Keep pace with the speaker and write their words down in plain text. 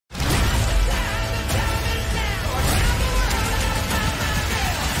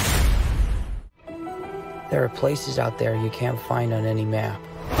There are places out there you can't find on any map.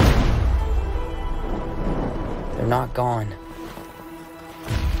 They're not gone.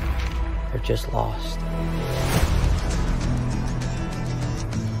 They're just lost.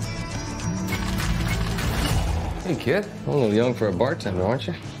 Hey, kid. A little young for a bartender, aren't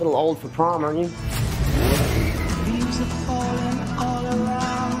you? A little old for prom, aren't you? Leaves are falling all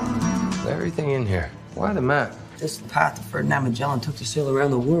around. Everything in here. Why the map? This is the path that Ferdinand Magellan took to sail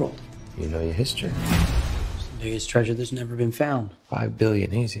around the world. You know your history. It's the biggest treasure that's never been found. 5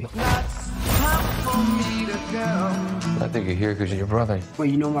 billion, easy. I think you're here because you're your brother. Well,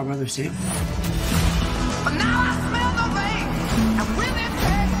 you know my brother Sam?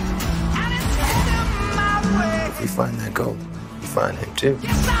 If you find that gold, you find him too. Who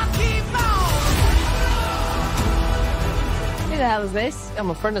the hell is this? I'm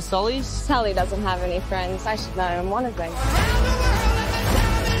a friend of Sully's. Sully doesn't have any friends. I should know I'm one of them.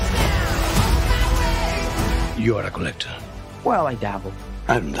 You are a collector. Well, I dabble.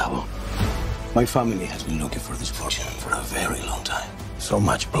 I don't dabble. My family has been looking for this fortune for a very long time. So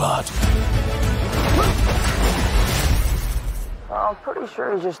much blood. I'm pretty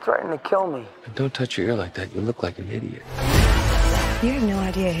sure he's just threatening to kill me. Don't touch your ear like that. You look like an idiot. You have no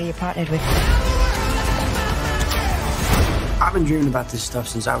idea who you partnered with. I've been dreaming about this stuff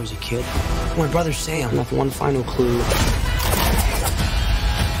since I was a kid. My brother Sam left one final clue.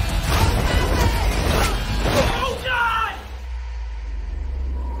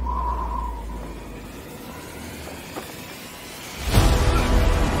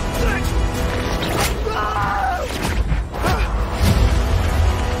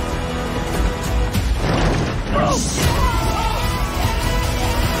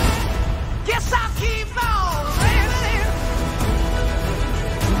 Guess I'll keep on living.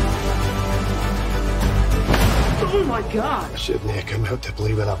 Oh my God! I shouldn't have come out to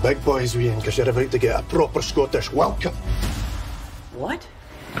play with the big boys, Ian, because you're about to get a proper Scottish welcome. What?